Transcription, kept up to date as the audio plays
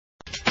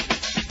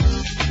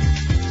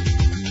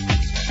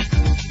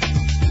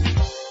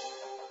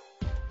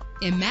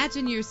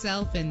Imagine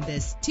yourself in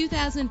this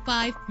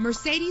 2005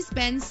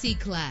 Mercedes-Benz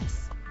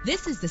C-Class.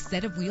 This is the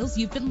set of wheels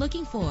you've been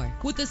looking for,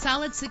 with a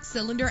solid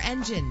 6-cylinder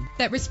engine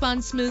that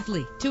responds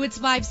smoothly to its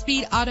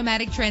 5-speed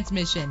automatic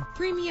transmission.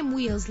 Premium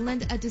wheels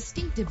lend a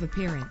distinctive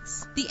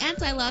appearance. The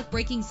anti-lock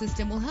braking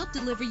system will help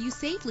deliver you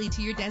safely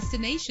to your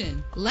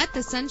destination. Let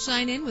the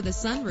sunshine in with a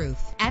sunroof.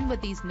 And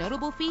with these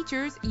notable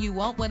features, you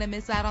won't want to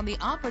miss out on the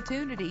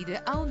opportunity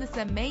to own this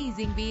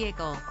amazing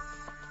vehicle.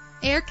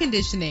 Air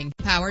conditioning,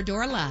 power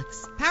door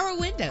locks, power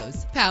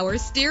windows, power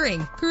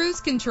steering, cruise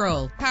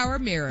control, power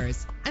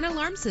mirrors, an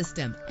alarm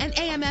system, an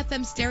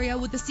AM/FM stereo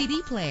with a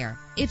CD player.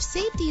 If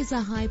safety is a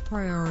high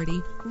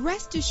priority,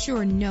 rest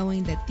assured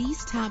knowing that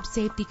these top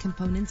safety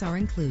components are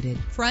included.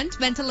 Front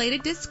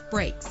ventilated disc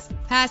brakes,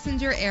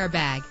 passenger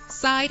airbag,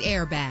 side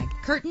airbag,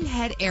 curtain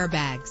head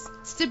airbags,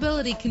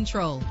 stability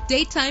control,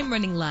 daytime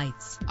running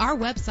lights. Our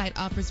website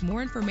offers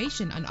more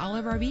information on all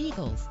of our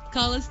vehicles.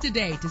 Call us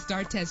today to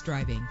start test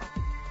driving.